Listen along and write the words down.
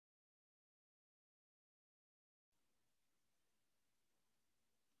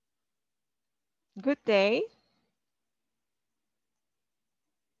Good day.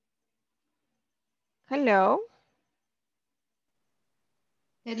 Hello.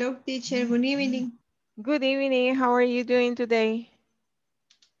 Hello, teacher. Good evening. Good evening. How are you doing today?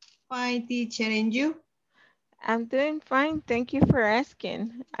 Fine, teacher. And you? I'm doing fine. Thank you for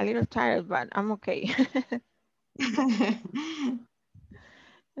asking. A little tired, but I'm okay.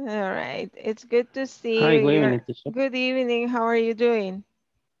 All right. It's good to see Hi, you good here. evening, teacher. Good evening. How are you doing?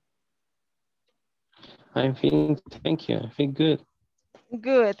 I'm feeling, thank you. I feel good.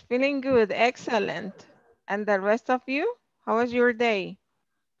 Good. Feeling good. Excellent. And the rest of you? How was your day?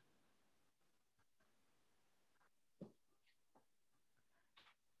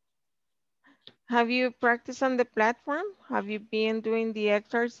 Have you practiced on the platform? Have you been doing the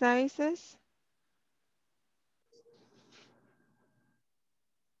exercises?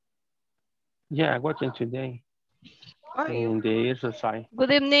 Yeah, watching today Oh, you. in the exercise.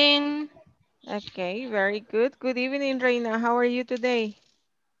 Good evening. Okay, very good. Good evening, Reina. How are you today?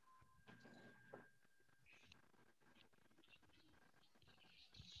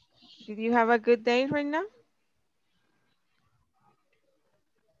 Did you have a good day, Reina?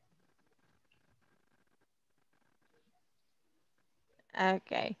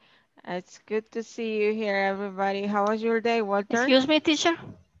 Okay. It's good to see you here, everybody. How was your day, Walter? Excuse me, teacher.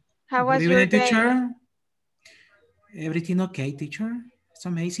 How Good was your evening, day? teacher. Everything okay, teacher? It's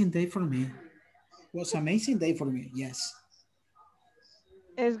amazing day for me. Was amazing day for me, yes.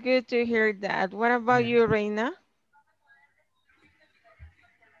 It's good to hear that. What about Yeah. you, Reina?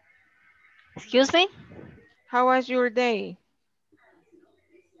 Excuse me. How was your day?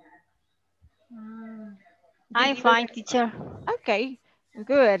 Did I'm you? fine, teacher. Okay,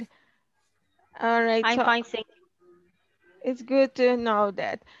 good. All right, I'm so fine, thank it's good to know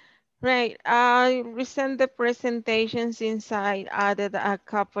that. Right, I resent the presentation since I added a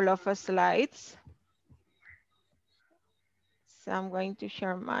couple of slides. So I'm going to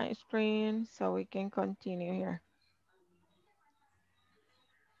share my screen so we can continue here.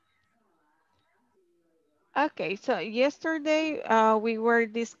 Okay, so yesterday we were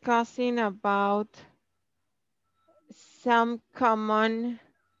discussing about some common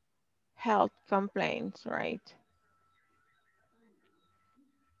health complaints, right?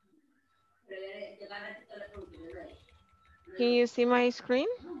 Can you see my screen?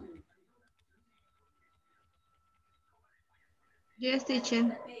 Yes,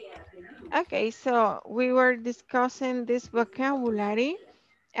 teacher. Okay, so we were discussing this vocabulary,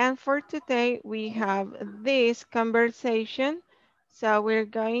 and for today we have this conversation. So we're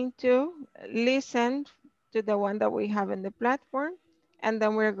going to listen to the one that we have in the platform, and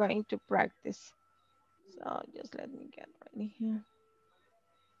then we're going to practice. So just let me get ready here.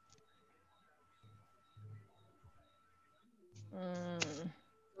 Mm.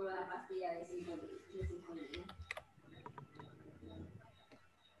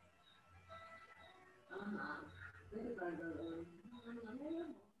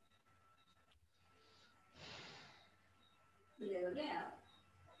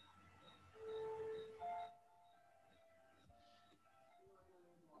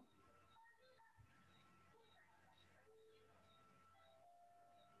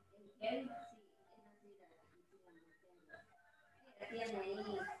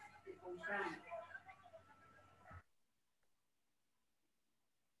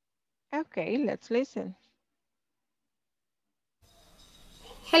 Okay, let's listen.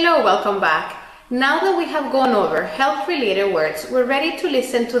 Hello, welcome back. Now that we have gone over health-related words, we're ready to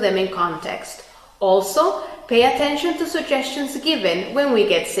listen to them in context. Also, pay attention to suggestions given when we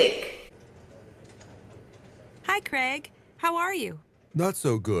get sick. Hi, Craig. How are you? Not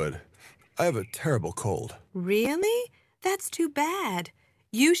so good. I have a terrible cold. Really? That's too bad.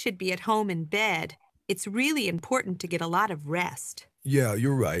 You should be at home in bed. It's really important to get a lot of rest. Yeah,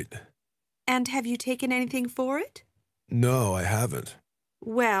 you're right. And have you taken anything for it? No, I haven't.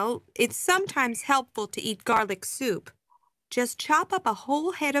 Well, it's sometimes helpful to eat garlic soup. Just chop up a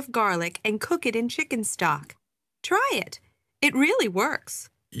whole head of garlic and cook it in chicken stock. Try it. It really works.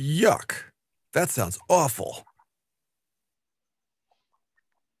 Yuck. That sounds awful.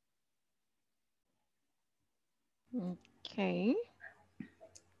 Okay.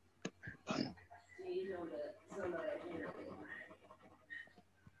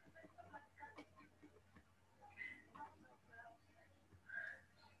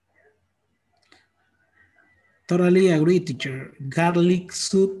 Totally agree, teacher. Garlic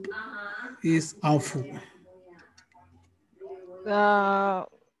soup is awful. Uh,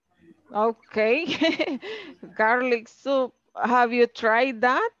 okay. Garlic soup. Have you tried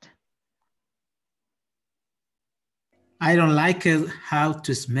that? I don't like it how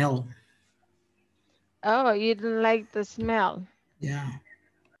to smell. Oh, you don't like the smell. Yeah.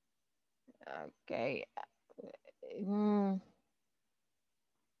 Okay. Mm,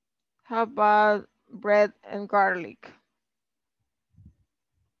 how about bread and garlic?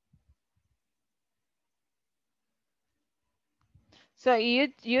 So you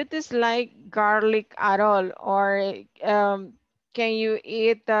dislike garlic at all, or can you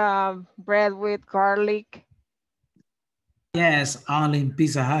eat bread with garlic? Yes, only in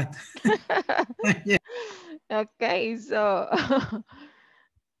Pizza Hut. Yeah. Okay, so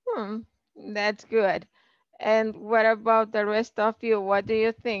hmm, that's good. And what about the rest of you? What do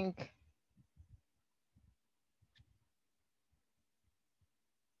you think?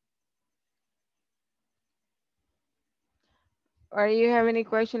 Or you have any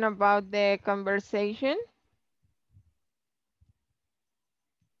question about the conversation?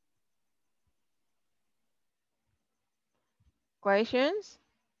 Questions?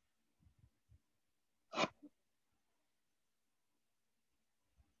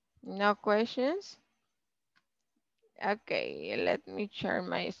 No questions? Okay, let me share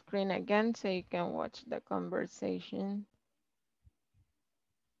my screen again so you can watch the conversation.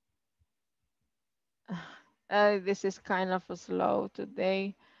 This is kind of slow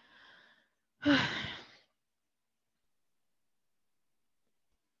today.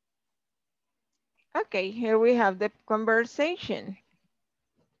 Okay, here we have the conversation.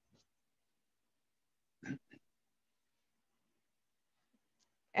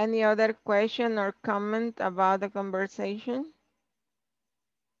 Any other question or comment about the conversation?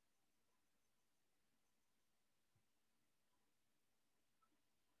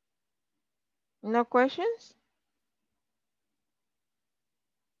 No questions?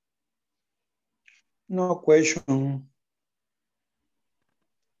 No question.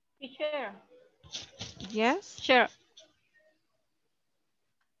 Teacher. Yes. Sure.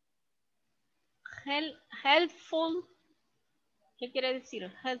 Helpful. ¿Qué quiere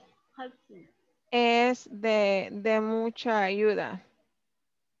decir? Helpful. Es de mucha ayuda.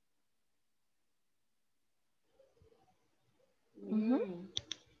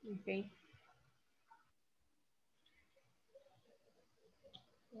 Okay.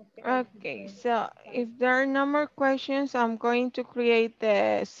 Okay, so if there are no more questions, I'm going to create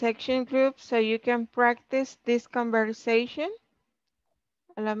the section group so you can practice this conversation.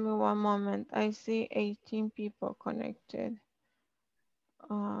 Allow me one moment. I see 18 people connected.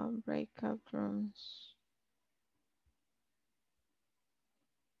 Breakout rooms.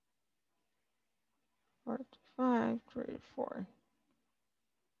 45, 34.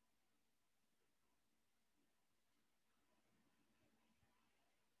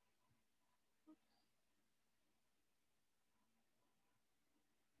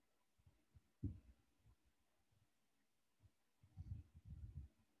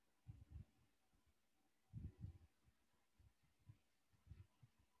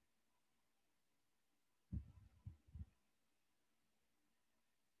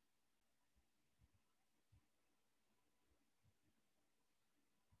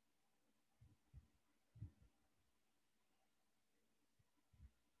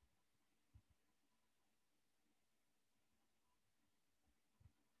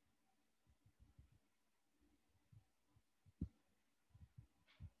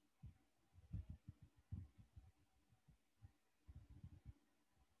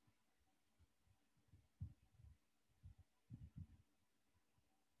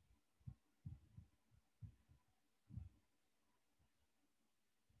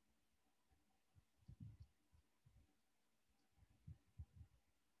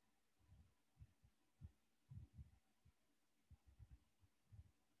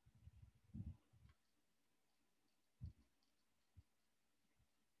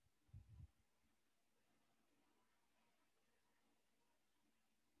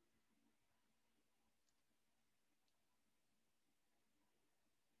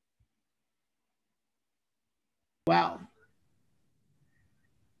 Wow.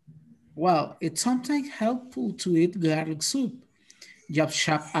 Well, it's sometimes helpful to eat garlic soup. Just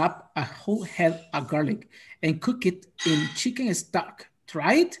chop up a whole head of garlic and cook it in chicken stock.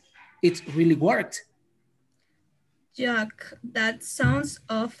 Try it. It really worked. Jack, that sounds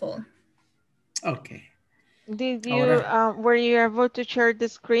awful. Okay. Did you, Ahora, were you able to share the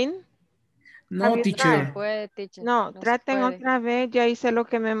screen? Have no, you No se tried? teacher. puede, teacher. No, No se traten puede. otra vez. Ya hice lo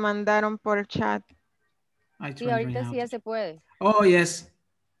que me mandaron por chat. I Sí, try right ahorita now, sí ya teacher. se puede. Oh, yes.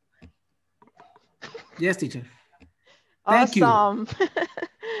 Yes, teacher. Thank you. Awesome.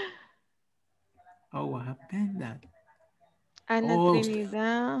 Oh, what happened that? Ana Oh,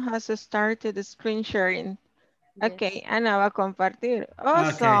 Trinidad has started the screen sharing. Okay, Ana va a compartir. Okay.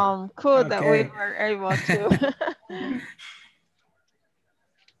 Awesome. Cool that we Okay. were able to.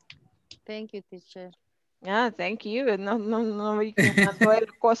 Thank you, teacher. Yeah, thank you. No vi que mandó el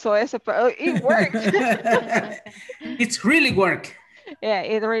coso ese, pero it worked. It's really work. Yeah,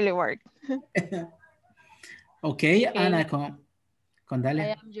 it really worked. Okay, Okay. Ana con I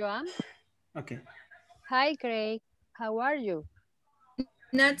Dalia. am Joan. Okay. Hi, Craig. How are you?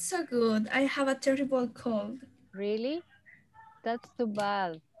 Not so good. I have a terrible cold. Really? That's too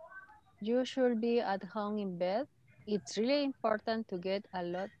bad. You should be at home in bed. It's really important to get a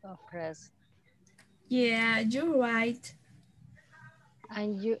lot of rest. Yeah, you're right.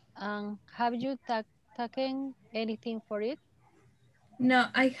 And have you taken anything for it? No,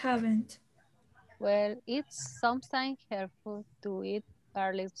 I haven't. Well, it's sometimes helpful to eat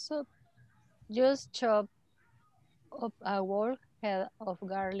garlic soup. Just chop up a whole head of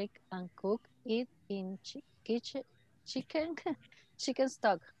garlic and cook it in chicken chicken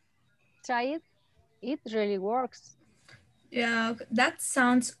stock. Try it. It really works. Yeah, that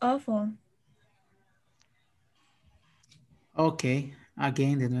sounds awful. Okay,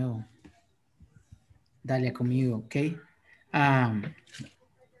 again de nuevo. Dalia conmigo, okay?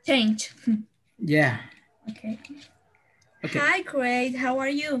 Change. Yeah. Okay. Okay. Hi, Craig. How are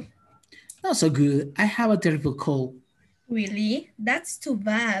you? Not so good. I have a terrible cold. Really? That's too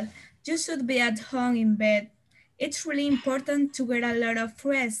bad. You should be at home in bed. It's really important to get a lot of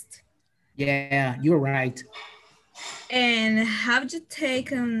rest. Yeah, you're right. And have you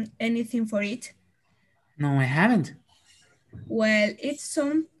taken anything for it? No, I haven't. Well, it's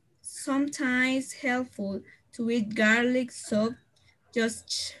sometimes helpful to eat garlic soup.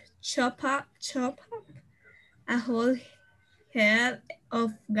 Just chop up a whole head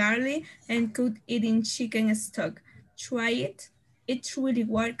of garlic and cook it in chicken stock. Try it. It really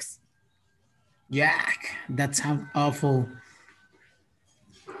works. Yuck, that sounds awful.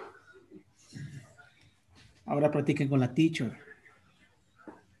 Ahora practiquen con la teacher.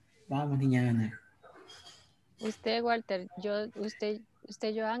 Vamos, niña Ana. Usted, Walter,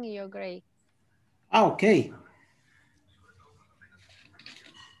 usted Joan y yo Gray. Ah, ok.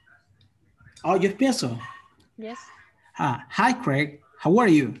 Oh, yo empiezo. Yes. Hi, Craig. How are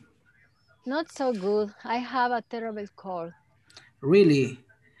you? Not so good. I have a terrible cold. Really?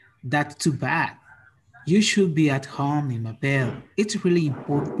 That's too bad. You should be at home in my bed. It's really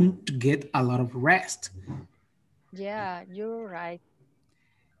important to get a lot of rest. Yeah, you're right.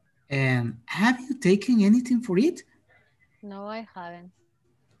 And have you taken anything for it? No, I haven't.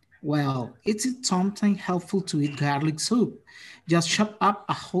 Well, it's sometimes helpful to eat garlic soup. Just chop up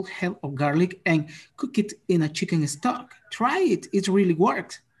a whole head of garlic and cook it in a chicken stock. Try it, it really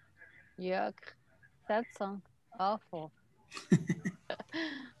works. Yuck, that sounds awful.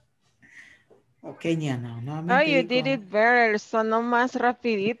 Okay, Niana, Oh, nuevamente you did it better. Sonó más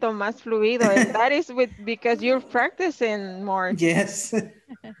rapidito, más fluido. And that is because you're practicing more. Yes.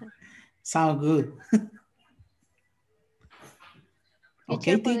 Sound good. Teacher,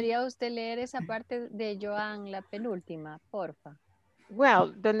 Okay, ¿podría usted leer esa parte de Joan, la penúltima, porfa?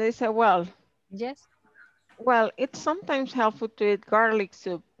 Well, donde dice well. Yes. Well, it's sometimes helpful to eat garlic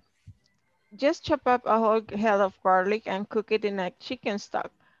soup. Just chop up a whole head of garlic and cook it in a chicken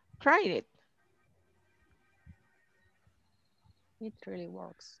stock. Try it. It really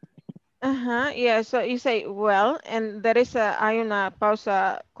works. Yeah, so you say, well, and there is hay una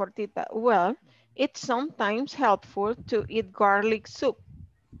pausa cortita. Well, it's sometimes helpful to eat garlic soup.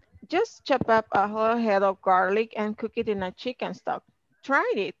 Just chop up a whole head of garlic and cook it in a chicken stock.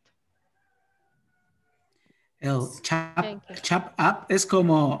 Try it. El chop up es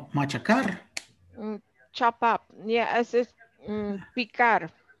como machacar. Chop up. Yeah, es picar.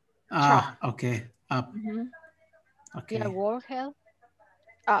 Ah, okay. Up. Okay. Yeah, whole head.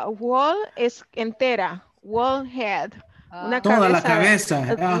 Whole es entera. Whole head. Una Toda cabeza.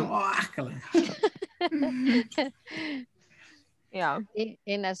 la cabeza. Yeah.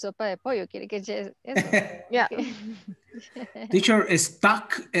 En la sopa de pollo, ¿quiere que eche eso? Yeah. Teacher,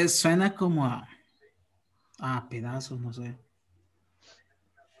 stock suena como a pedazos, no sé.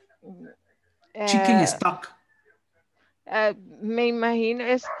 Chicken stock. Me imagino,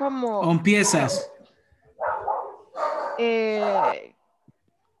 es como... Con piezas. Es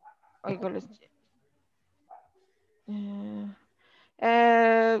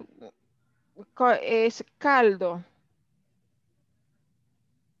caldo.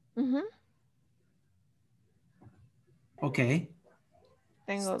 Okay.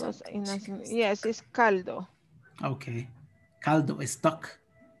 Tengo dos. Yes, es caldo. Okay. Caldo, stock.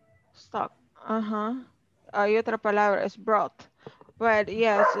 Stock. Hay otra palabra, es broth. But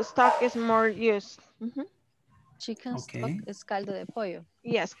yes, stock is more used. Chicken stock Okay. es caldo de pollo.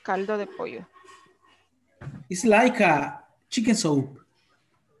 Yes, caldo de pollo. It's like a chicken soup.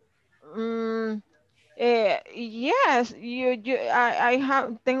 Yes,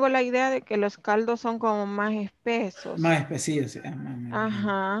 tengo la idea de que los caldos son como más espesos. Más específico. Sí.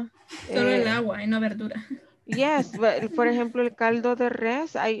 Ajá. Solo el agua y no verdura. Yes, por ejemplo, el caldo de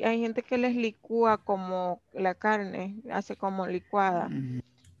res, hay gente que les licúa como la carne, hace como licuada.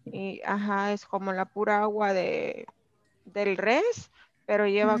 Y ajá, es como la pura agua del res, pero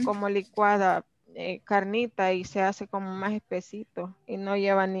lleva como licuada carnita y se hace como más espesito y no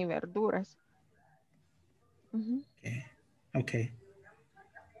lleva ni verduras. Okay.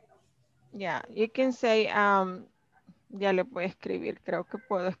 Yeah, you can say, ya le voy a escribir, creo que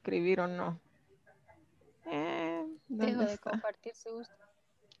puedo escribir o no. ¿Dónde Dejo de está? compartir si gusta.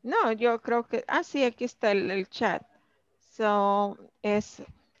 No, yo creo que, sí, aquí está el chat. So, ese,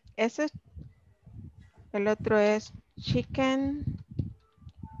 el otro es chicken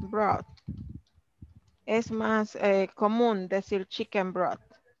broth. Es más común decir chicken broth.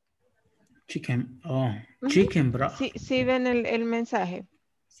 Chicken broth. Sí ven el mensaje.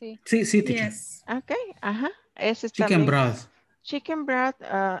 Sí. Sí, teacher. Yes. Ok, ajá. Ese es Chicken también. broth. Chicken broth,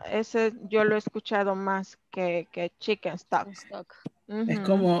 ese yo lo he escuchado más que chicken stock. Es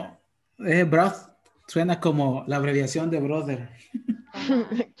como, broth suena como la abreviación de brother.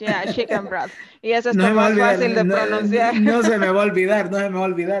 Yeah, chicken broth. Y eso No está se me va a más olvidar, fácil de pronunciar. no se me va a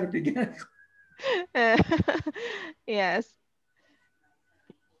olvidar. Yes.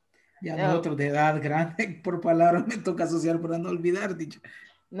 Ya nosotros de edad grande, por palabras me toca asociar para no olvidar, dicho.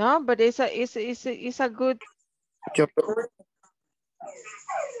 No, but it's a good.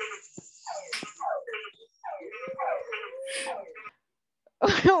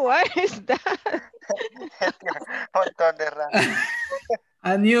 What is that? Montón de ranas.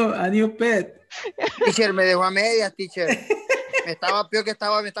 A new pet. Teacher, me dejó a medias, teacher. Me estaba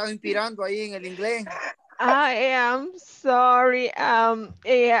inspirando ahí en el inglés. I am sorry.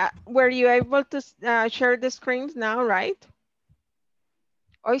 Yeah, were you able to share the screens now, right?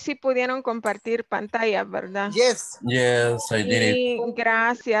 Hoy sí pudieron compartir pantalla, ¿verdad? Yes. Yes, I did it. Y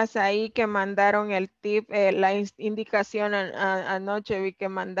gracias ahí que mandaron el tip, la indicación anoche vi que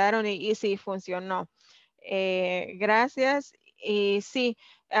mandaron y sí funcionó. Gracias. Y sí,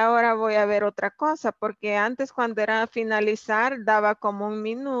 ahora voy a ver otra cosa, porque antes cuando era finalizar daba como 1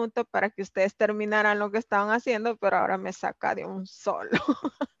 minuto para que ustedes terminaran lo que estaban haciendo, pero ahora me saca de un solo.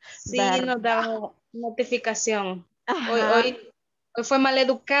 Sí, ¿verdad? nos da notificación. Ajá. Hoy fue mal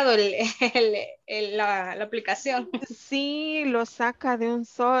educado la aplicación. Sí, lo saca de un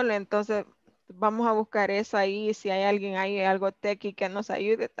solo, entonces vamos a buscar eso ahí, si hay alguien ahí, algo tequi que nos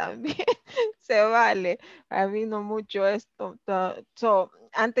ayude también, se vale. A mí no mucho esto.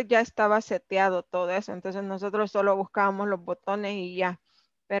 Antes ya estaba seteado todo eso, entonces nosotros solo buscábamos los botones y ya,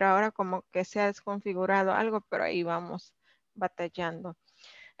 pero ahora como que se ha desconfigurado algo, pero ahí vamos batallando.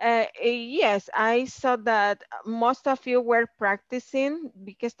 Yes, I saw that most of you were practicing,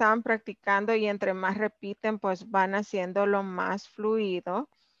 vi que estaban practicando y entre más repiten, pues van haciéndolo más fluido.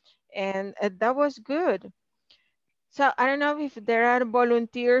 And that was good. So I don't know if there are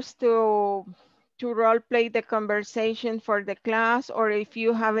volunteers to role play the conversation for the class, or if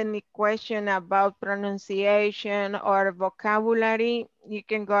you have any question about pronunciation or vocabulary, you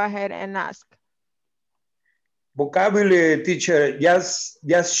can go ahead and ask. Vocabulary, teacher, just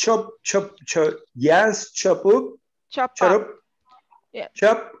chop up. Yeah.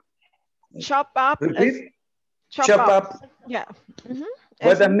 Chop up. Repeat. Chop up. Yeah.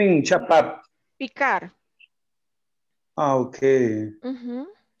 What does mean, chop up? Picar. Okay.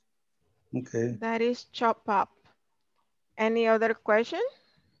 Okay. That is chop up. Any other question?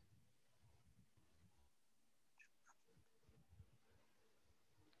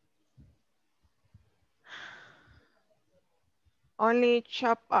 Only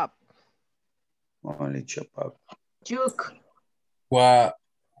chop up. Only chop up. Juke. What?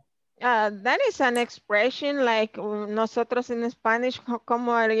 That is an expression like nosotros en Spanish,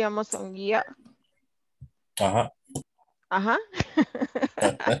 ¿cómo haríamos un guía? Ajá. Ajá.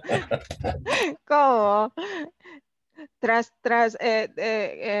 ¿Cómo? Translate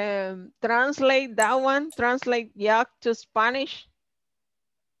that one, translate yuck to Spanish.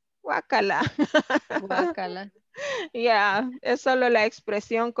 Guácala. Guácala. Yeah, es solo la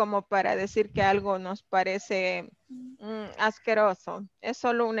expresión como para decir que algo nos parece asqueroso. Es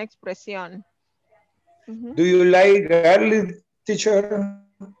solo una expresión. Do you like garlic, teacher?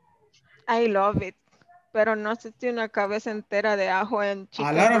 I love it. Pero no sé si una cabeza entera de ajo en chicken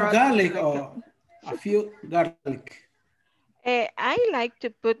A lot broth. of garlic or a few garlic. I like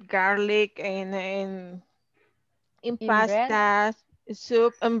to put garlic in in In bread? pasta,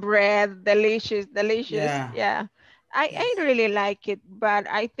 soup and bread, delicious, delicious. Yeah. Yeah. I really like it, but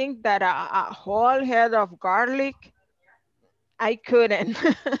I think that a whole head of garlic, I couldn't.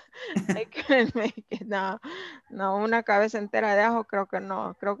 I couldn't make it. No, no, una cabeza entera de ajo, creo que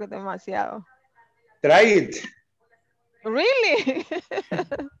no, creo que es demasiado. Try it. Really?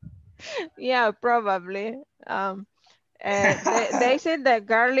 Yeah, probably. They said that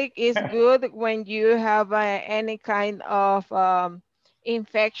garlic is good when you have any kind of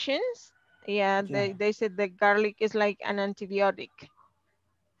infections. Yeah, Yeah. they said that garlic is like an antibiotic.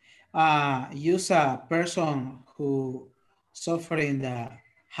 Use a person who suffering the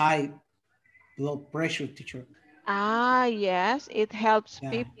high blood pressure, teacher. Ah, yes, it helps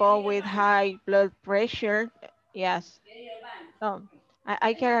Yeah. people with high blood pressure. Yes. So,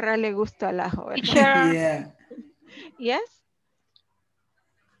 hay que agarrarle gusto al ajo, ¿verdad? Teacher, Yeah. Yes.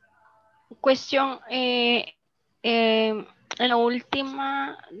 cuestión, en la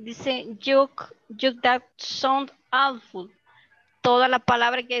última dice, you that sound awful. Toda la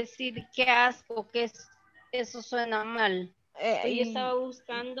palabra que decir qué asco, eso suena mal. Pues yo estaba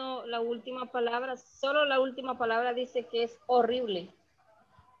buscando la última palabra, solo la última palabra dice que es horrible.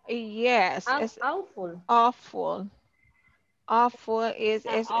 Yes, it's Awful. awful. Awful is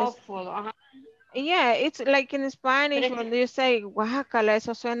Awful. Ajá. yeah, it's like in Spanish Pero es when you say guácala,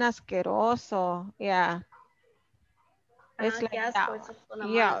 eso suena asqueroso. Yeah, it's ajá, qué like that asco, one. eso suena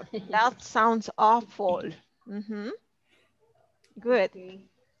Yeah, mal. that sounds awful. Mm-hmm. Good. Okay.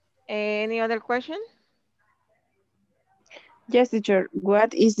 Any other question? Yes, teacher.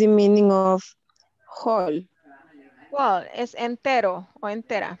 What is the meaning of whole? Well, it's entero o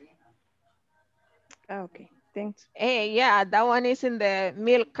entera. Okay, thanks. Hey, yeah, that one is in the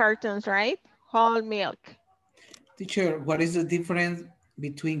milk cartons, right? Whole milk. Teacher, what is the difference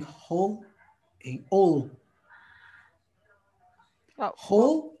between whole and all? Oh,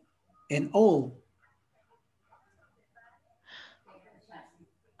 Whole and all.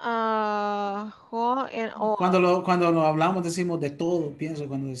 whole and all. Cuando lo hablamos decimos de todo, pienso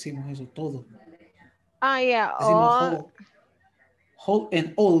cuando decimos eso, todo. Ah, yeah, Decimos all. whole. Whole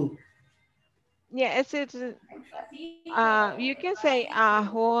and all. Yeah, it's you can say a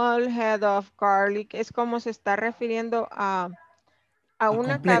whole head of garlic. Es como se está refiriendo a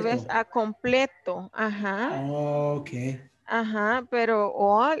una completo. cabeza, a completo. Ajá. Okay. Ajá, pero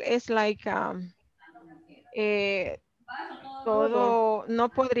all es like todo, no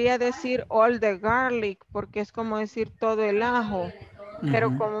podría decir all the garlic porque es como decir todo el ajo.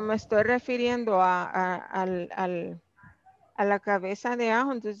 Pero como me estoy refiriendo a la cabeza de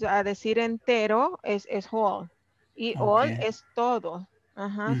ajo, entonces a decir entero es whole. Y all Okay. es todo.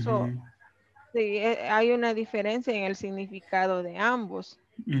 Ajá, so, sí, hay una diferencia en el significado de ambos.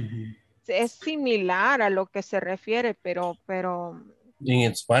 Es similar a lo que se refiere, pero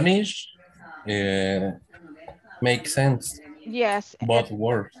In Spanish, makes sense. yes, Both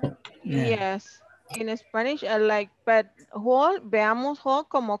words. yes. In Spanish, like, but whole, veamos whole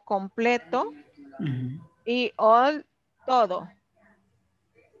como completo y all todo.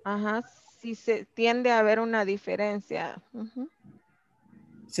 Ajá, sí se tiende a haber una diferencia.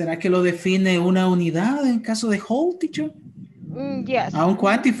 ¿Será que lo define una unidad en caso de whole, teacher? Yes. ¿A un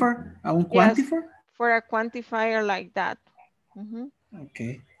quantifier? ¿A un quantifier? Yes, for a quantifier like that.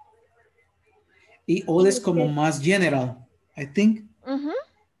 Okay. Y all es como más general, I think.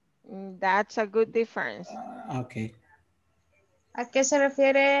 That's a good difference. Okay. ¿A qué se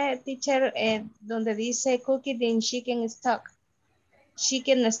refiere, teacher, donde dice cooking in chicken stock?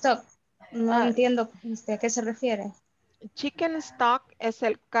 Chicken stock. No entiendo a qué se refiere. Chicken stock es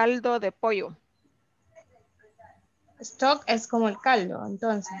el caldo de pollo. Stock es como el caldo,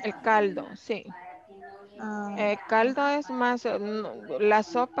 entonces. El caldo, sí. Caldo es más, la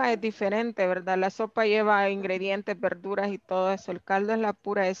sopa es diferente, ¿verdad? La sopa lleva ingredientes, verduras y todo eso. El caldo es la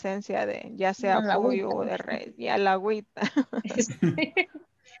pura esencia de, ya sea La pollo agüita. o de res, ya la agüita.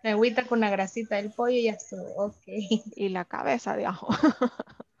 La agüita con la grasita del pollo y ya está, ok. Y la cabeza de ajo.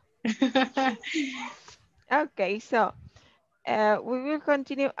 Okay, so we will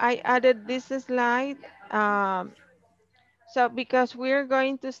continue. I added this slide. So because we're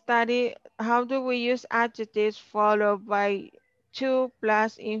going to study how do we use adjectives followed by to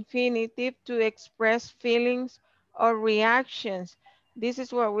plus infinitive to express feelings or reactions. This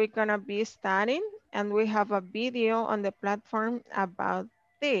is what we're gonna be studying, and we have a video on the platform about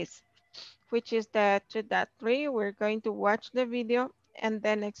this, which is the 2.3. We're going to watch the video and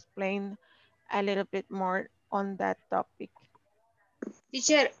then explain a little bit more on that topic.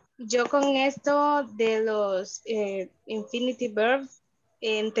 Teacher, yo con esto de los infinitive verbs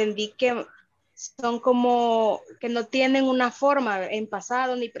entendí que son como que no tienen una forma en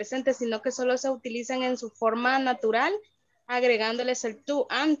pasado ni presente, sino que solo se utilizan en su forma natural, agregándoles el to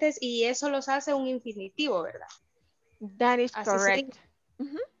antes y eso los hace un infinitivo, ¿verdad? That is Así correct.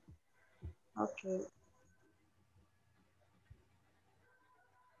 Okay.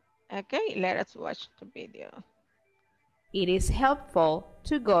 Okay, let us watch the video. It is helpful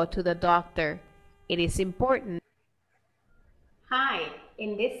to go to the doctor. It is important. Hi,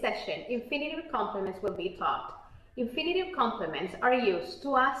 in this session, infinitive complements will be taught. Infinitive complements are used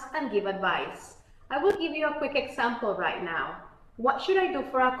to ask and give advice. I will give you a quick example right now. What should I do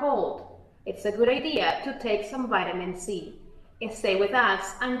for a cold? It's a good idea to take some vitamin C. Stay with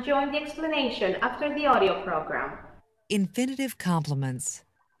us and join the explanation after the audio program. Infinitive complements.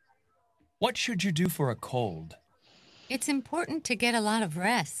 What should you do for a cold? It's important to get a lot of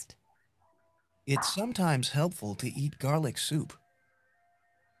rest. It's sometimes helpful to eat garlic soup.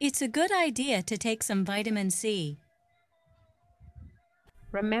 It's a good idea to take some vitamin C.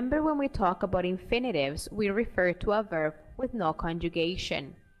 Remember, when we talk about infinitives, we refer to a verb with no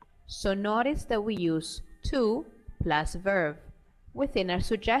conjugation. So notice that we use to plus verb within our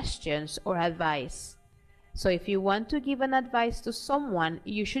suggestions or advice. So if you want to give an advice to someone,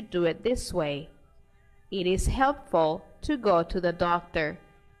 you should do it this way. It is helpful to go to the doctor.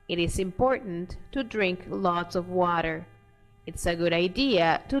 It is important to drink lots of water. It's a good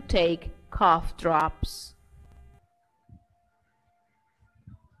idea to take cough drops.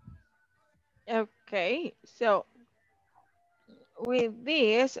 Okay, so with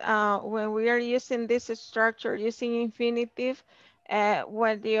this, when we are using this structure, using infinitive,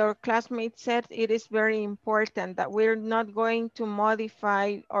 what your classmate said, it is very important that we're not going to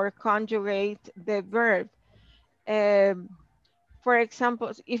modify or conjugate the verb. For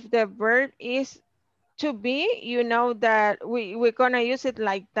example, if the verb is to be, you know that we're gonna use it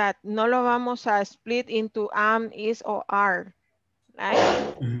like that. No lo vamos a split into am, is, or are,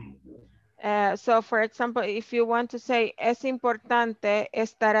 right? So for example, if you want to say, es importante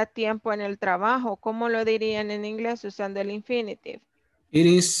estar a tiempo en el trabajo, ¿cómo lo dirían en inglés usando el infinitive? It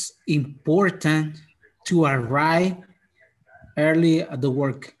is important to arrive early at the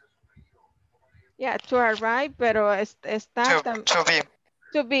work. Yeah, to arrive, pero está to be.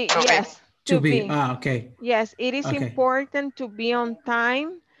 To be, To yes. To be. Ah, okay. Yes, it is Okay. important to be on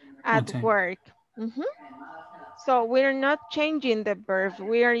time at work. So we're not changing the verb.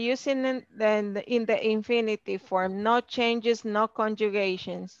 We are using it in the infinitive form. No changes, no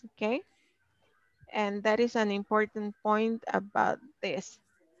conjugations, okay? And that is an important point about this.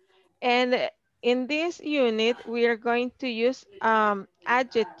 And in this unit, we are going to use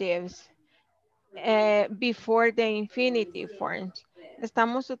adjectives before the infinitive forms.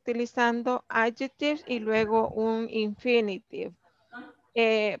 Estamos utilizando adjectives y luego un infinitive.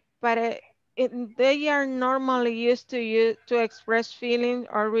 They are normally used to express feelings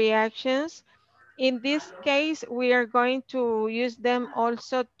or reactions. In this case, we are going to use them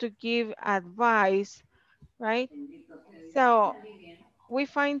also to give advice, right? So we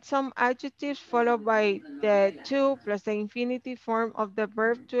find some adjectives followed by the to plus the infinitive form of the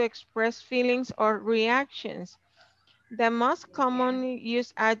verb to express feelings or reactions. The most commonly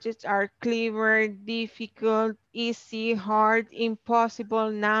used adjectives are clever, difficult, easy, hard, impossible,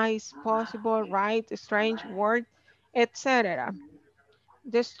 nice, possible, right, strange, word, etc.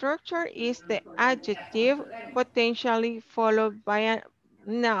 The structure is the adjective potentially followed by a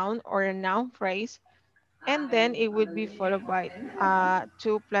noun or a noun phrase, and then it would be followed by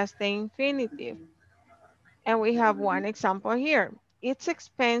to plus the infinitive. And we have one example here. It's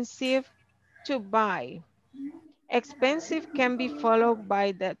expensive to buy. Expensive can be followed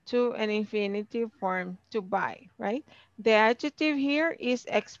by the to and infinitive form to buy, right? The adjective here is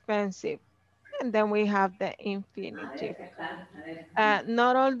expensive. And then we have the infinitive.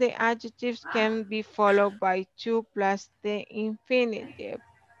 Not all the adjectives can be followed by to plus the infinitive.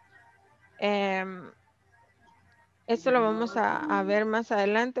 Esto lo vamos a ver más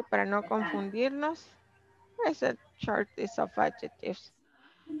adelante para no confundirnos. There's a short list of adjectives.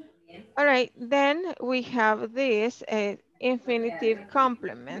 All right, then we have this infinitive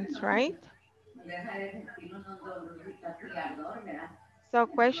complements, right? So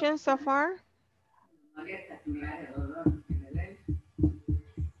questions so far?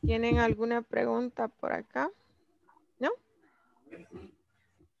 ¿Tienen alguna pregunta por acá? ¿No?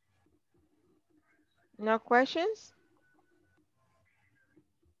 No questions?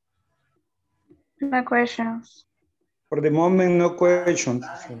 No questions. For the moment, no questions.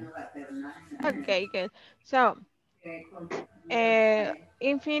 Okay, good. So,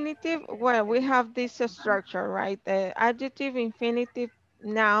 infinitive, well, we have this structure, right? The adjective, infinitive,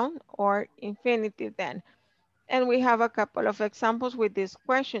 noun or infinitive then. And we have a couple of examples with this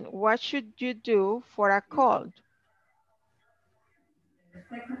question. What should you do for a cold?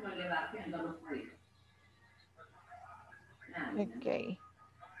 Ok.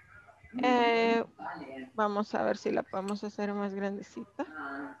 Vamos a ver si la podemos hacer más grandecita.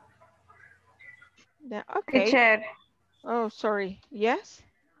 Yeah, okay. Teacher, Oh, sorry. Yes?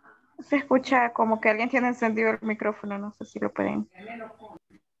 se escucha como que alguien tiene encendido el micrófono, no sé si lo pueden.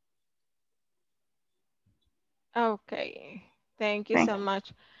 Okay. Thank you so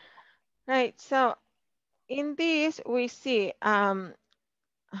much. Right, so in this we see, me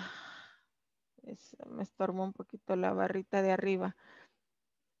estorbó un poquito la barrita de arriba.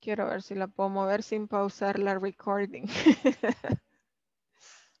 Quiero ver si la puedo mover sin pausar la recording.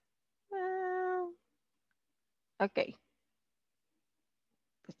 Okay.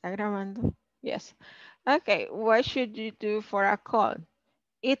 ¿Está grabando? Yes. Okay, what should you do for a call?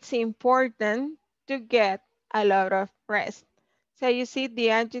 It's important to get a lot of rest. So you see the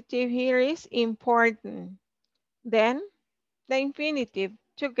adjective here is important. Then the infinitive,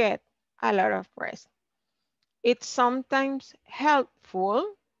 to get a lot of rest. It's sometimes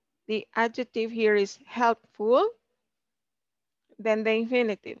helpful. The adjective here is helpful. Then the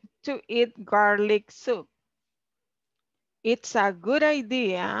infinitive, to eat garlic soup. It's a good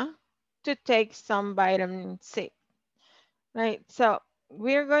idea to take some vitamin C. Right, so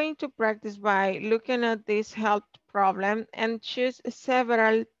we're going to practice by looking at this health problem and choose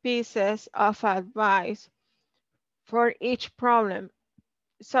several pieces of advice for each problem.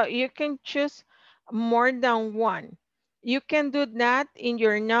 So you can choose more than one. You can do that in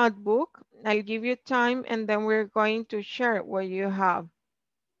your notebook. I'll give you time and then we're going to share what you have.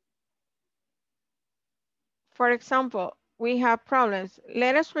 For example, we have problems.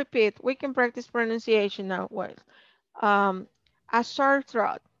 Let us repeat. We can practice pronunciation now. A sore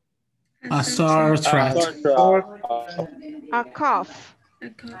throat. A sore throat. A cough.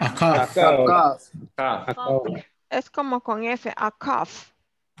 A cough. A cough. Es como con F, a cough.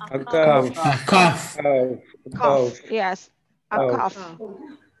 A cough. A cough. Cough, yes, a cough.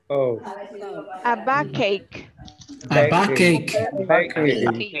 Oh. A backache. A backache.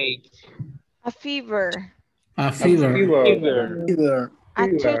 A fever. A fever. A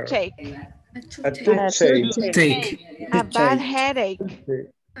toothache. A toothache. A bad headache.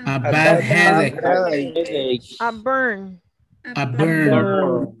 A bad headache. A burn. A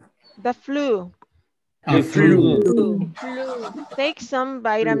burn. The flu. A flu. Take some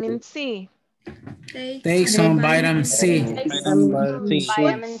vitamin C. Take some vitamin C.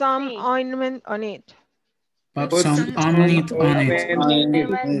 Put some ointment on it. Put some ointment on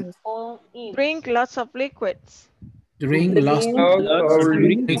it. Drink lots of liquids. Drink lots of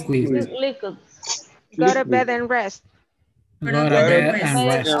liquid. Go to bed and rest. Go to bed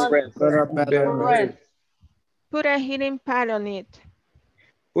and rest. Put a heating pad on it.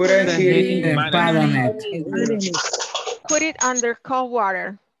 Put a heating pad on it. Put it under cold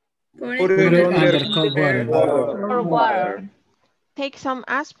water. Put it under Cold water. Take some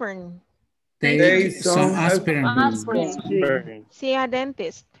aspirin. Take some aspirin. See a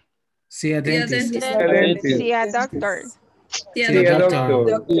dentist. See a dentist. See a doctor. See a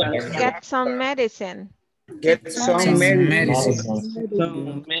doctor. Get some medicine. Get some medicine.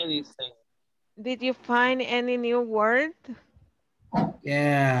 Did you find any new word?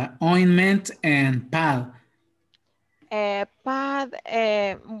 Yeah, ointment and pad. Pad,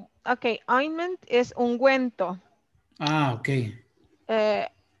 okay, ointment is ungüento. Ah, okay.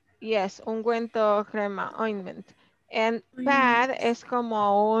 Yes, ungüento, crema, ointment. And pad es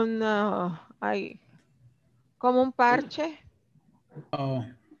como un, como un parche. Oh.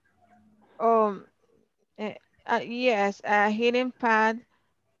 Yes, a heating pad.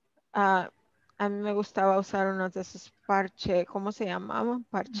 A mí me gustaba usar unos de esos parche, ¿cómo se llamaban?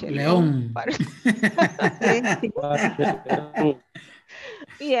 Parche León.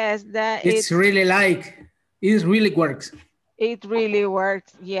 Yes, that it really works. It really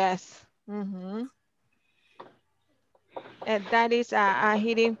works, yes. That is a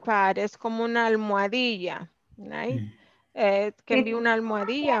heating pad. Es como una almohadilla, right? Can be una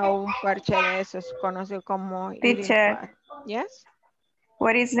almohadilla o un parche de esos conocido como heating pad. Yes?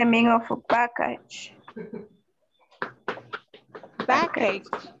 What is the meaning of a backache? Backache.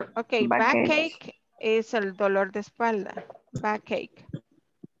 Okay, backache es el dolor de espalda. Backache.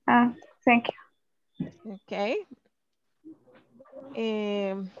 Thank you. Okay.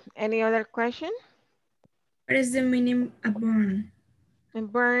 Any other question? What is the meaning of burn?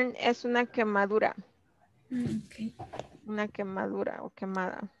 Burn es una quemadura. Okay. Una quemadura o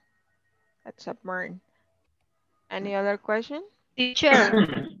quemada. That's a burn. Any other question?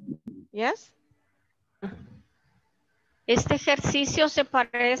 Teacher, Yes. este ejercicio se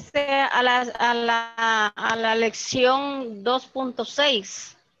parece a la lección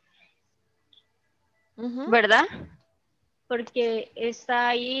 2.6, ¿verdad? Porque está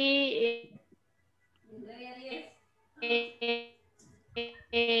ahí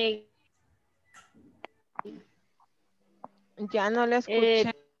Ya no le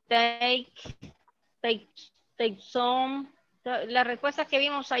escuché. Take some, la respuesta que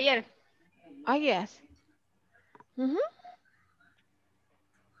vimos ayer. Oh, yes.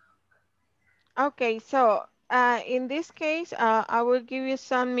 Okay, so in this case, I will give you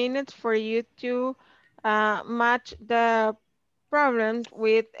some minutes for you to match the problems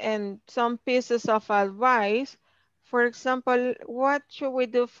with some pieces of advice. For example, what should we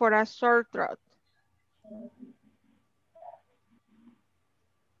do for a sore throat?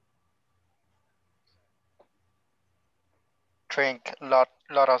 Drink lot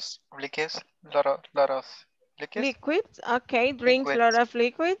of liquids, lot of liquids. Liquids, okay, drinks a lot of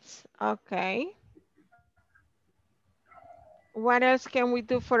liquids, okay. What else can we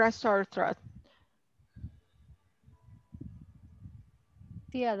do for a sore throat?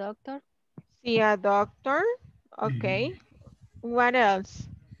 See a doctor. See a doctor, okay. What else?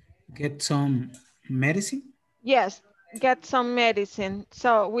 Get some medicine. Yes, get some medicine.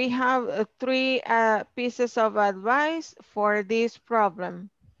 So we have three pieces of advice for this problem.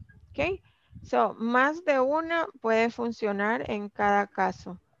 Okay, so más de una puede funcionar en cada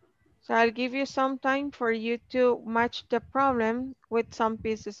caso. So I'll give you some time for you to match the problem with some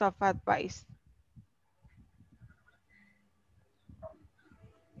pieces of advice.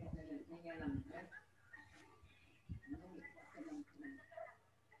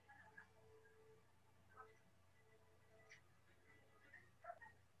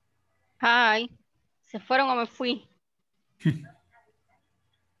 Hi, ¿se fueron o me fui?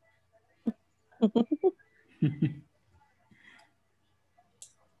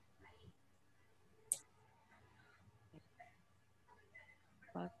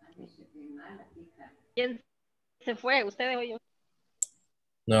 ¿Quién se fue? ¿Ustedes o yo?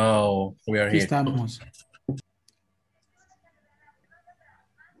 No, we are Aquí here. estamos.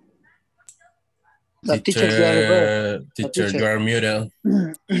 La teacher ya fue. Teacher, you are muted.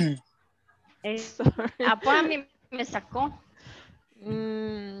 Pues a mí me sacó.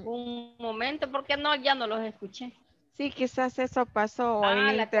 Un momento, porque no, ya no los escuché. Sí, quizás eso pasó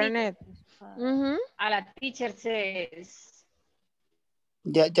en internet. A la teacher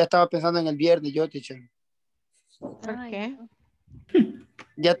Ya estaba pensando en el viernes yo, teacher. ¿Por qué?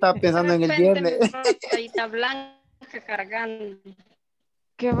 Ya estaba pensando en el viernes. Rayita blanca cargando.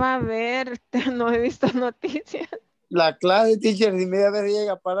 ¿Qué va a haber? No he visto noticias. La clase, teacher, si media vez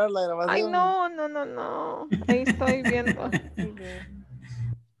llega a parar la grabación. Ay, no. Ahí estoy viendo.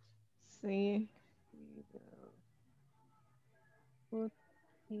 Sí. Put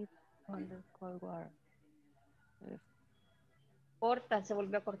it under cold water. Corta, se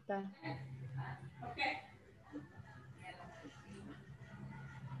volvió a cortar.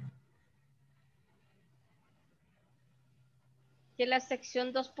 Que la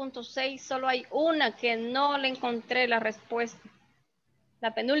sección 2.6 solo hay una que no le encontré la respuesta.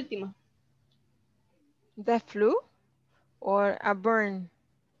 La penúltima. The flu or a burn?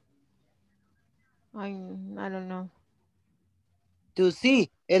 I don't know. To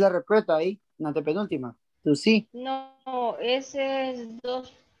see es la respuesta ahí, en la penúltima. To see. No, ese es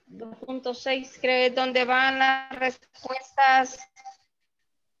 2.6, creo, donde van las respuestas.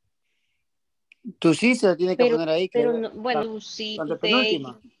 To see se la tiene que poner ahí. Pero no, bueno, sí,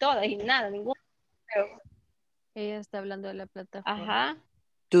 todas y nada, ninguna. Ella está hablando de la plataforma. Ajá.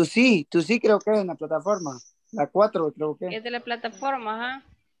 To see creo que es en la plataforma. La 4 creo que es de la plataforma, ajá.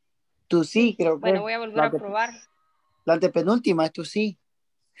 To see creo que bueno, voy a volver a probar. La antepenúltima es to see.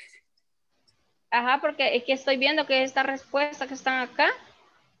 Ajá, porque es que estoy viendo que estas respuestas que están acá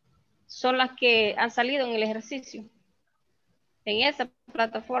son las que han salido en el ejercicio. En esa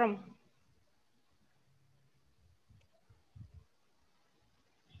plataforma.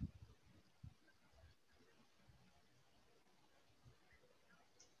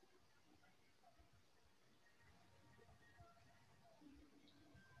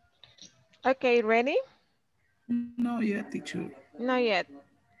 Okay, ready? No yet, teacher. Not yet.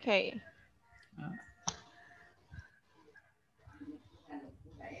 Okay.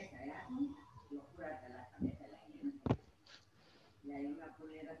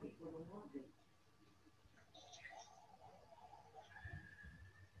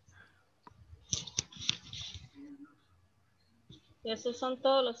 Esos son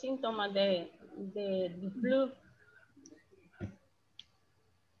todos los síntomas de flu.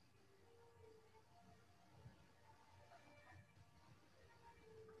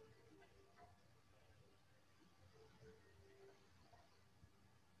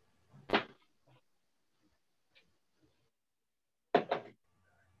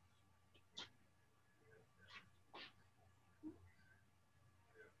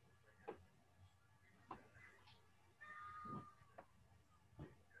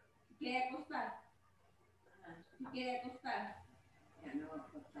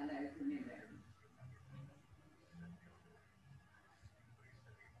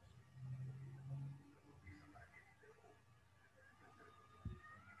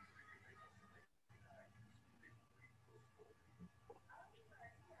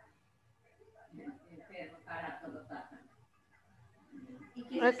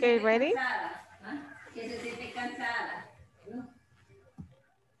 Okay, ready?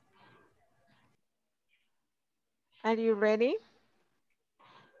 Are you ready?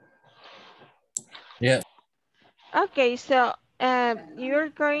 Yeah. Okay, so you're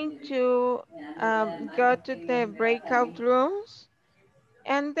going to go to the breakout rooms,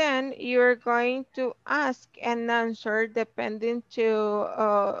 and then you're going to ask and answer depending to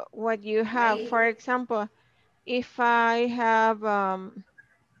what you have. For example, if I have,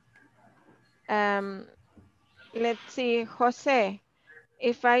 let's see, Jose,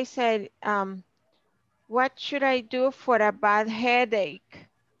 if I said, what should I do for a bad headache?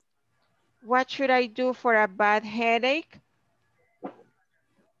 What should I do for a bad headache?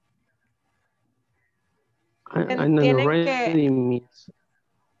 I'm not Tienen ready, que, miss.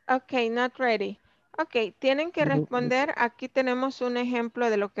 ok, not ready. Ok, tienen que No, responder. Aquí tenemos un ejemplo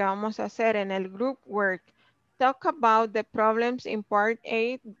de lo que vamos a hacer en el group work. Talk about the problems in part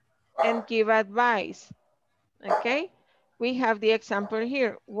A and give advice. Okay, we have the example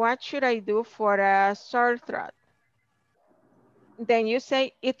here. What should I do for a sore throat? Then you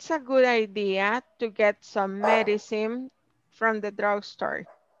say, it's a good idea to get some medicine from the drugstore.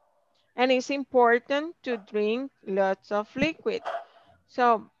 And it's important to drink lots of liquid.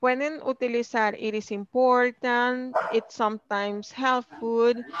 So, pueden utilizar it is important, it's sometimes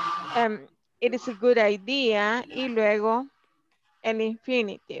helpful, it is a good idea, y luego el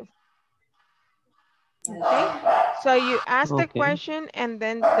infinitive. Okay, so you ask the question and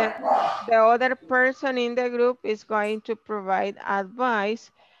then the other person in the group is going to provide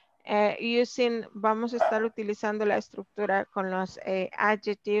advice vamos a estar utilizando la estructura con los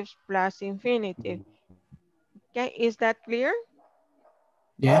adjectives plus infinitive. Okay, is that clear?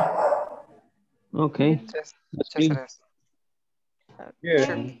 Yeah. Okay. Yes, That's yes, clear. it is.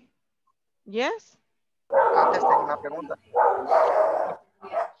 Okay. Yes. Tengo una pregunta.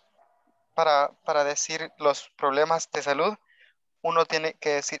 Para decir los problemas de salud, uno tiene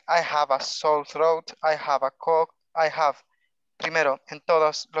que decir I have a sore throat, I have a cough, I have. Primero, en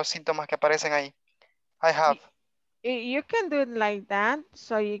todos los síntomas que aparecen ahí. I have. You can do it like that.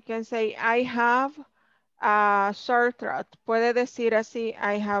 So you can say I have a sore throat. Puede decir así,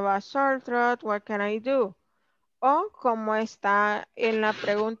 I have a sore throat, what can I do? O como está en la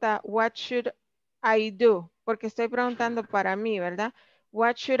pregunta, what should I do? Porque estoy preguntando para mí, ¿verdad?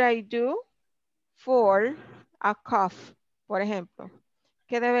 What should I do for a cough, por ejemplo?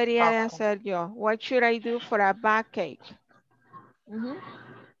 ¿Qué debería de hacer yo? What should I do for a backache?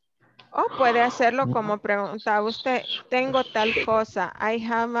 O puede hacerlo como preguntaba usted, tengo tal cosa, I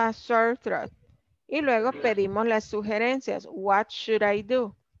have a sore throat. Y luego pedimos las sugerencias, what should I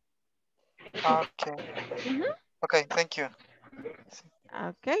do? Okay. Okay, thank you.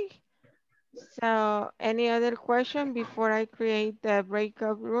 Okay. So, any other question before I create the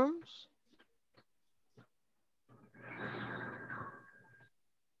breakout rooms?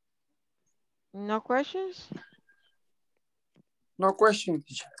 No questions? No question,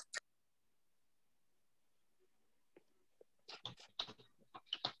 teacher.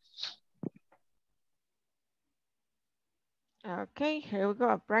 Okay, here we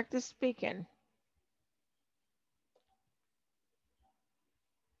go. Practice speaking.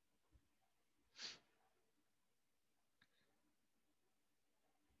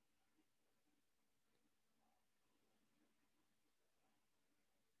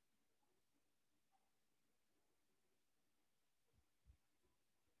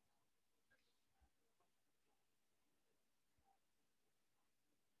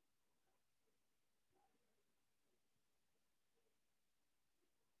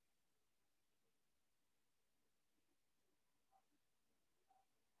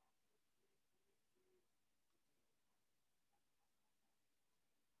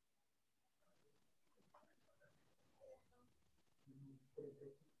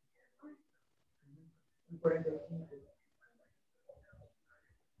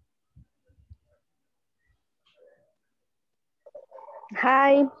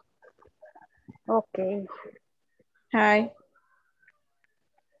 Hi. Okay. Hi.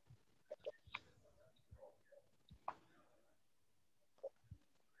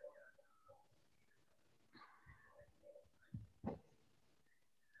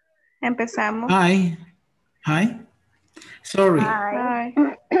 Empezamos. Hi. Hi. Sorry. Hi.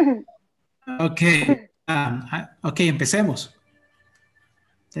 Hi. Okay. Ok, empecemos.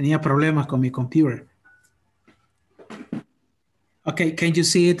 Tenía problemas con mi computer. Okay, can you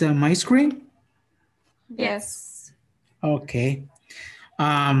see it on my screen? Yes. Ok.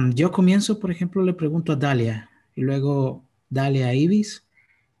 Yo comienzo, por ejemplo, le pregunto a Dalia y luego Dalia a Ibis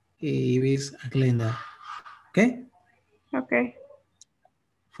y Ibis a Glenda. Okay? Okay.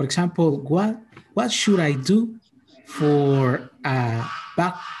 For example, what should I do for a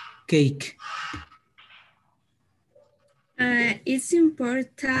back cake? It's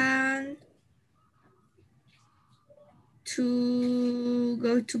important to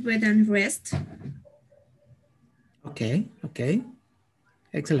go to bed and rest. Okay, okay.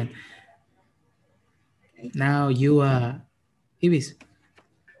 Excellent. Now you, Ibis.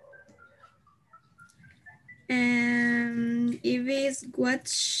 Ibis, what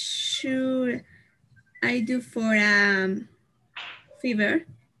should I do for fever?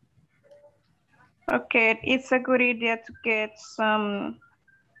 Okay, it's a good idea to get some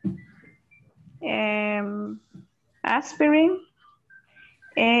aspirin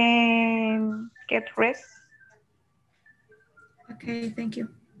and get rest. Okay, thank you.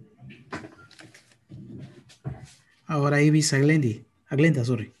 Ahora Ibis a Glendi. A Glenda,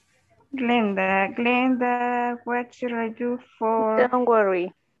 sorry. Glenda, what should I do for? Don't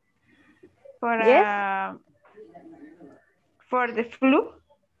worry. For Yes. For the flu?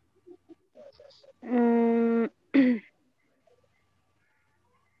 It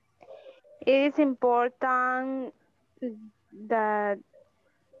is important that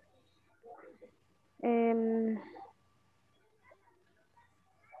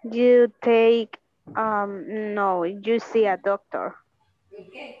you take no, you see a doctor.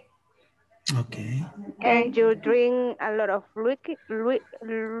 Okay. And you drink a lot of liquids.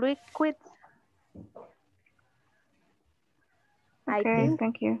 I think.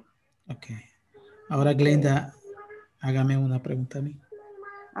 Thank you. Okay. Ahora Glenda, hágame una pregunta a mí.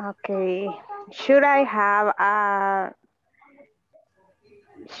 Okay. Should I have a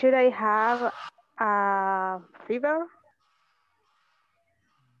fever?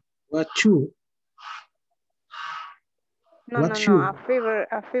 What should? No, What no, should?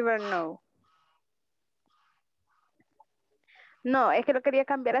 a fever no. No, es que lo quería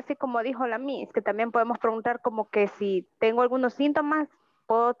cambiar así como dijo la Miss, que también podemos preguntar como que si tengo algunos síntomas,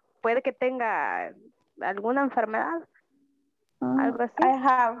 puede que tenga alguna enfermedad, algo así.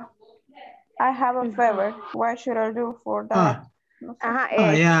 I have a fever. What should I do for that? No sé.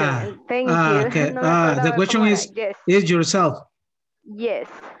 Excellent. Thank you. Okay. No me acordaba The question cómo era. is, Yes. is yourself. Yes.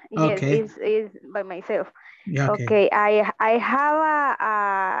 Okay. Yes, is by myself. Yeah, Okay. I have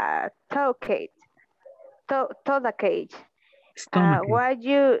a toothache. Toothache. Stomach.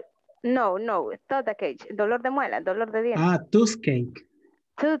 No, toothache. Dolor de muela, dolor de dientes. Toothache.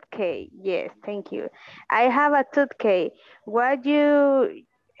 Toothache. Yes, thank you. I have a toothache.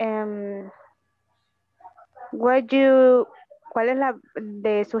 ¿Cuál es la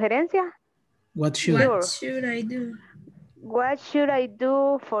de sugerencia? What should I do? What should I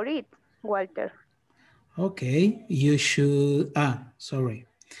do for it, Walter? Okay, you should, sorry.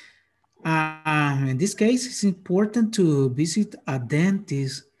 In this case, it's important to visit a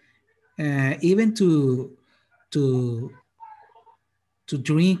dentist, even to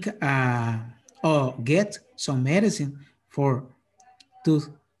drink or get some medicine for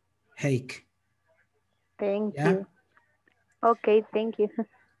toothache. Thank you. Okay, thank you.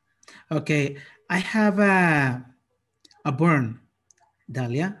 Okay, I have a burn,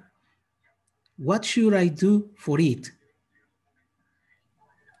 Dalia. What should I do for it?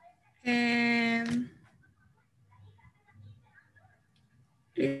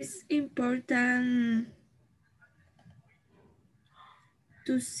 It's important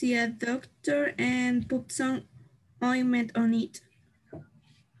to see a doctor and put some ointment on it.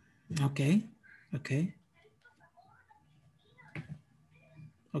 Okay.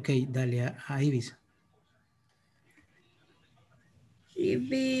 Okay, Dalia, Ibis.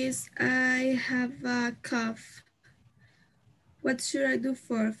 Ibis, I have a cough. What should I do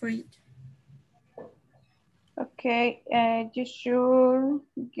for it? Okay, you should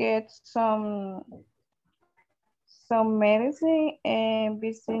get some medicine and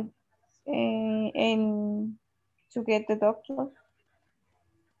visit and to get the doctor.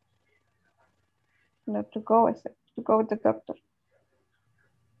 Not to go with the doctor.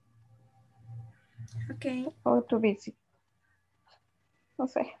 Okay. Or to visit. No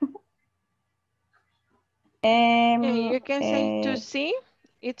sé. You can say to see.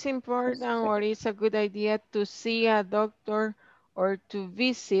 It's important or it's a good idea to see a doctor or to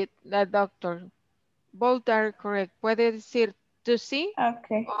visit the doctor. Both are correct. Puede decir to see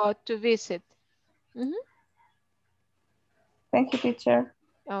o to visit. Thank you, teacher.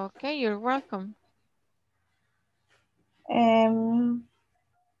 Okay, you're welcome.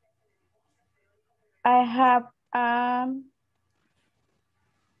 I have a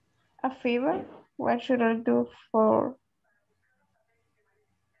fever. What should I do for?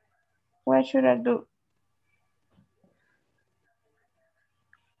 What should I do?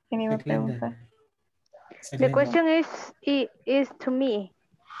 ¿Quién iba a preguntar? The question is to me.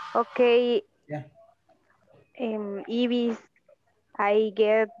 Okay. Yeah. Ibis, I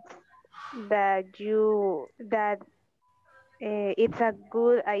get that it's a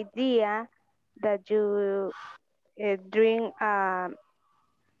good idea that you drink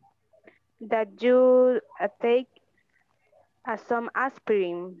that you take some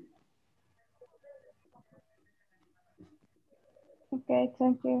aspirin. Okay,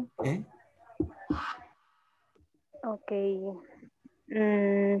 thank you. Okay. Okay.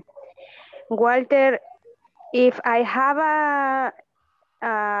 Walter, if I have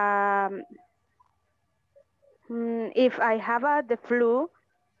the flu,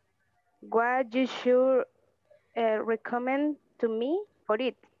 what you should recommend to me for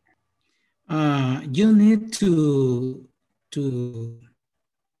it? You need to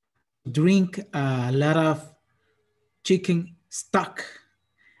drink a lot of chicken stock,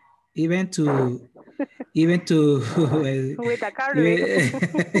 even to with a garlic.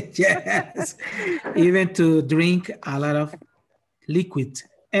 yes, even to drink a lot of liquid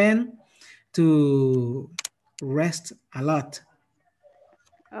and to rest a lot.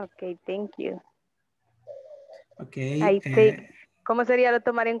 Okay, thank you. Okay. I take, ¿cómo sería lo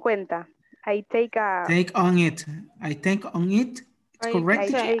tomar en cuenta? I take on it. I take on it. It's Or you can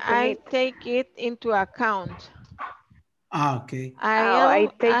correct. say, I take it into account. Okay. I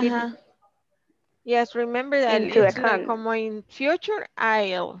take it. Yes, remember that into it's like account. como in future,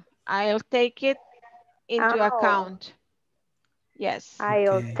 I'll take it into account. Yes.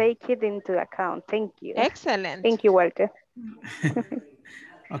 I'll take it into account. Thank you. Excellent. Thank you, Walter.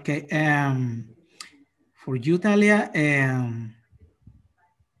 Okay. For you, Talia,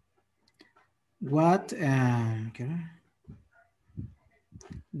 what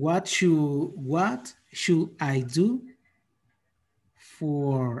should I do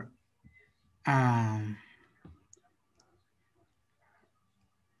for a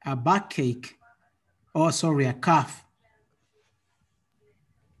backache? Oh, sorry, a cough.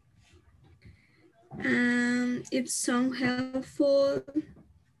 It's so helpful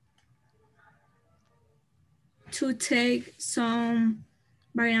to take some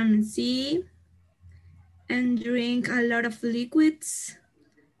vitamin C and drink a lot of liquids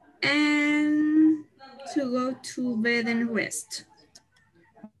and to go to bed and rest.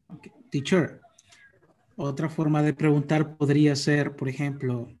 Okay. Teacher, otra forma de preguntar podría ser, por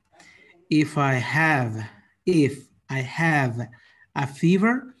ejemplo, if I have a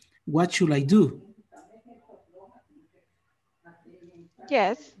fever, what should I do?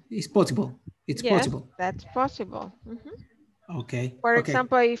 Yes. It's possible. It's possible. That's possible. Okay. For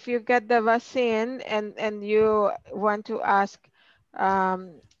example, if you get the vaccine and you want to ask,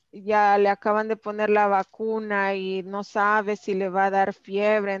 ya le acaban de poner la vacuna y no sabe si le va a dar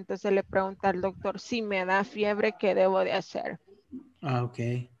fiebre, entonces le pregunta al doctor, si me da fiebre, ¿qué debo de hacer?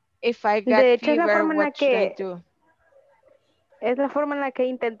 Okay. If I got fever, what should I do? Es la forma en la que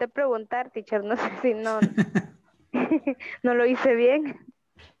intenté preguntar, teacher. No sé si no lo hice bien.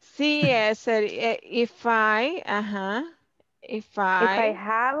 Sí, es if I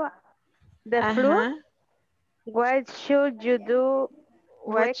have the flu, what should you do?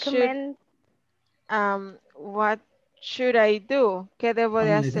 What should I do? ¿Qué debo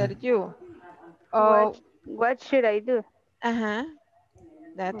de hacer yo? What should I do?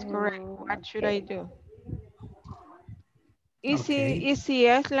 That's correct. What should I do? Y Okay. si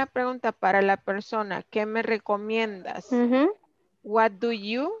es la pregunta para la persona, ¿qué me recomiendas? What do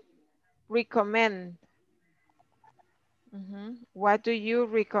you recommend? What do you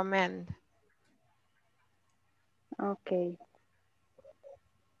recommend? Okay.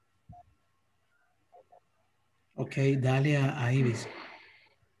 Okay, dale a Ibis.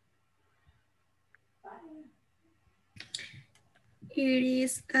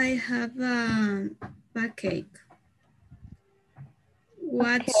 Iris, I have a backache.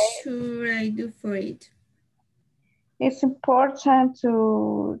 What should I do for it? It's important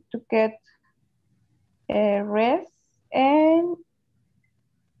to get rest and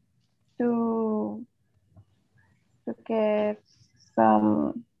to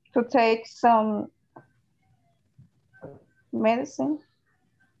take some medicine.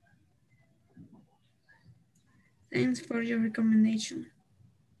 Thanks for your recommendation.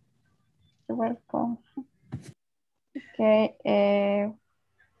 You're welcome. Okay.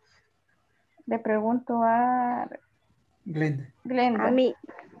 Le pregunto a Glenda. A mí.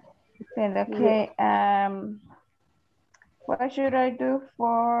 Glenda, okay. What should I do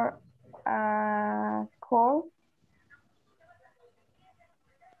for a call?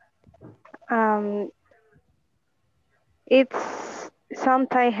 It's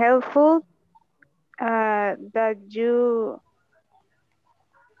sometimes helpful that you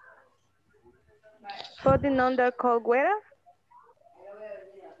put in on the cold weather.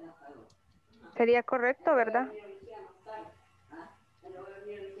 Sería correcto, ¿verdad?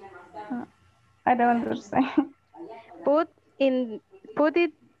 I don't understand. Put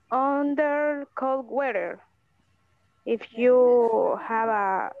it under cold weather. If you have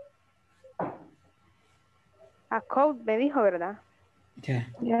a cold, me dijo, ¿verdad? Yeah.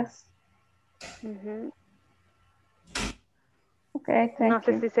 Yes. Okay, no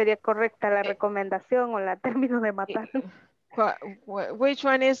sé si sería correcta la recomendación o la término de matar. Which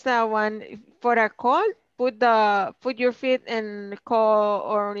one is that one? For a cold, put your feet in cold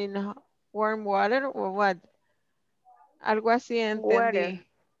or in warm water or what? Algo así entendí.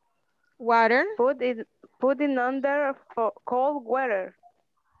 Water. Put it under cold weather.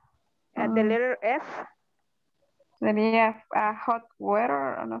 At the letter F. Sería hot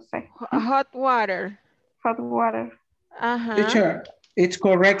water, no sé. Hot water. Hot water. Teacher, it's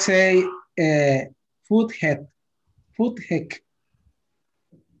correct say food head. Food heck.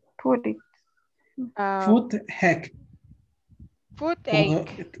 Put it. Food heck. Food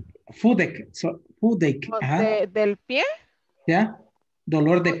ache. Food ache. So, food ache. ¿Del pie? Yeah.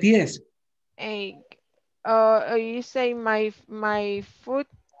 Dolor de pies. Ache. You say my foot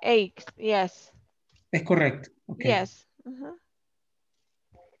aches. Yes. Es correcto. Okay. Yes.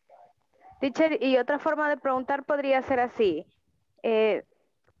 Teacher, y otra forma de preguntar podría ser así. I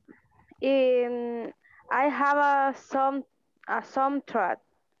have a some throat.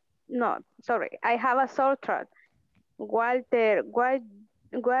 No, sorry. I have a sore throat. Walter, what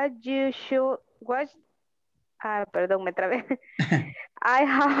you should, perdón, me trabé. I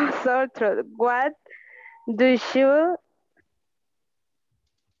have a sore throat. What do you,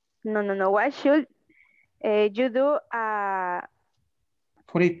 no, what should you do?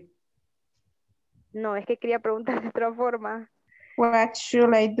 For it. No, es que quería preguntar de otra forma. What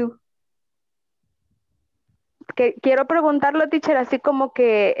should I do? Quiero preguntarlo, teacher, así como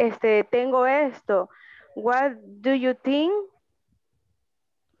que tengo esto. What do you think?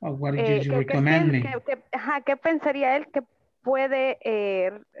 Or what do you recommend me? ¿Qué pensaría él que puede...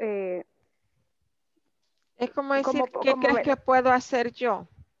 es como decir, ¿qué crees que puedo hacer yo?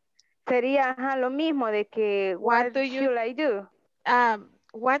 Sería lo mismo de que, what should I do?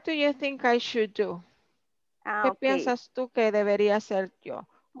 What do you think I should do? ¿Qué piensas tú que debería hacer yo?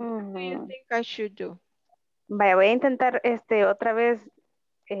 What do you think I should do? Vaya, voy a intentar otra vez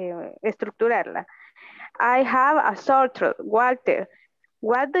estructurarla. I have a sore throat. Walter,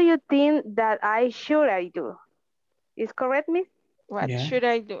 what do you think that I do? Is correct, miss? What should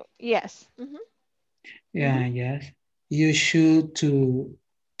I do? Yes. Yeah, yes. You should to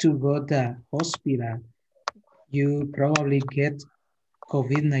go to the hospital. You probably get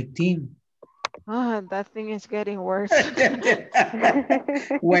COVID-19. Oh, that thing is getting worse.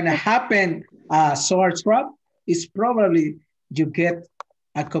 When it happened, sore throat, it's probably you get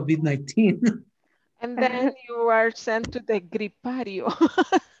a COVID-19. And then you are sent to the gripario.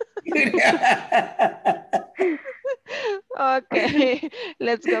 Okay,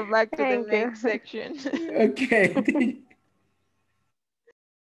 let's go back to the next section. Okay.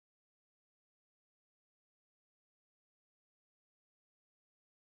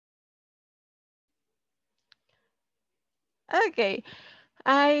 Okay,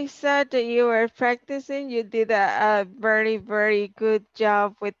 I saw that you were practicing. You did a very, very good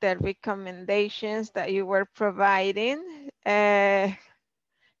job with the recommendations that you were providing.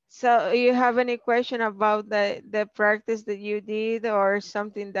 So you have any question about the practice that you did or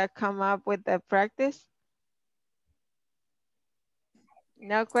something that come up with the practice?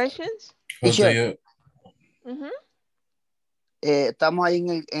 No questions? Teacher, estamos ahí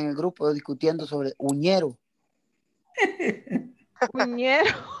en el grupo discutiendo sobre uñero. ¿Uñero?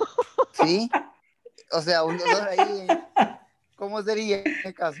 Sí. O sea, un dolor ahí. ¿Cómo sería en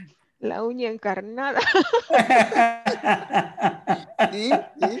el caso? La uña encarnada. Sí,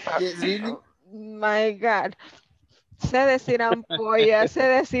 really? My God. Sé decir ampolla, sé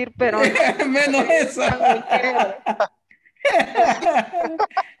decir, pero no. Menos eso.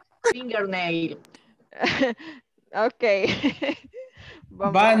 Fingernail. Ok.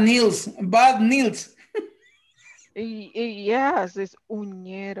 Bad news. Yes, es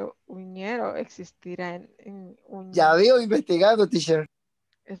uñero. Uñero existirá en Ya uñero. veo investigando, teacher.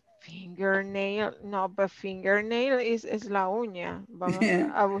 Fingernail, no, but fingernail es la uña. Vamos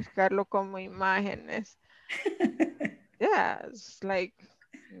a buscarlo como imágenes. Yeah, it's like,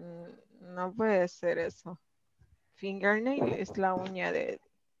 no puede ser eso. Fingernail es la uña de...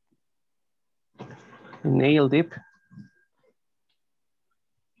 Nail dip.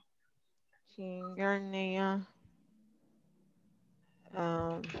 Fingernail.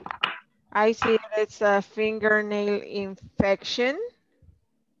 I see it's a fingernail infection.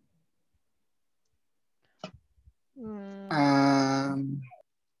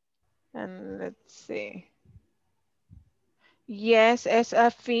 And let's see. Yes, it's a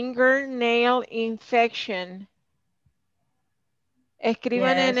fingernail infection.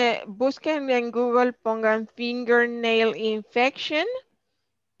 Escriban busquen en Google, pongan fingernail infection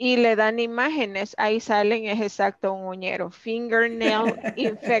y le dan imágenes. Ahí salen, es exacto un uñero. Fingernail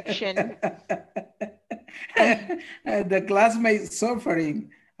infection. The classmate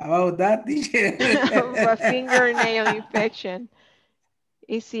suffering about that. A fingernail infection.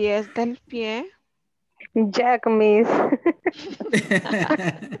 ¿Y si es del pie? Jack, miss.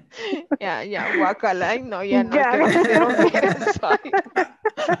 Ya, guacala. No, ya no quiero ver eso.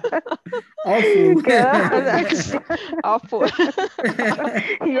 Awful. Awful.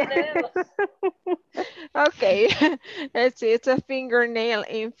 Okay, let's see. It's a fingernail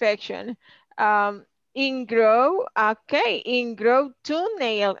infection. Ingrow, okay, ingrow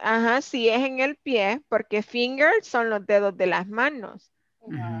toenail. Ajá, si es en el pie, porque fingers son los dedos de las manos.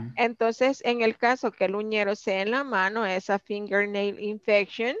 Entonces, en el caso que el uñero sea en la mano, es a fingernail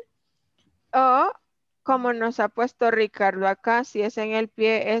infection. O, como nos ha puesto Ricardo acá, si es en el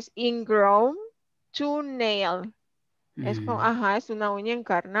pie, es ingrown toenail. Es como, es una uña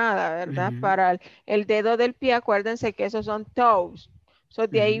encarnada, ¿verdad? Para el dedo del pie, acuérdense que esos son toes. So,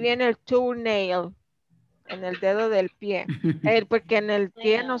 de ahí viene el toenail, en el dedo del pie. Porque en el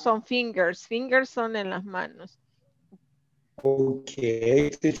pie no son fingers. Fingers son en las manos.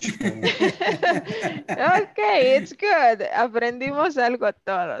 Okay. Okay, it's good. Aprendimos algo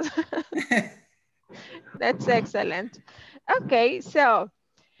todos. That's excellent. Okay, so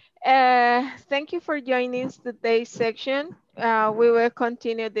thank you for joining today's section. We will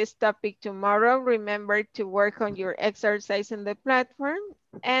continue this topic tomorrow. Remember to work on your exercise in the platform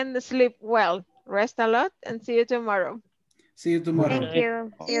and sleep well. Rest a lot and see you tomorrow. See you tomorrow. Thank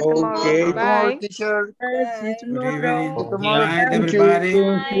you. See you tomorrow. Bye. Teacher. See you tomorrow. Good night, everybody.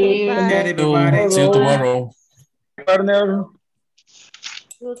 Good night, everybody. See you tomorrow. Partner.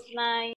 Good night.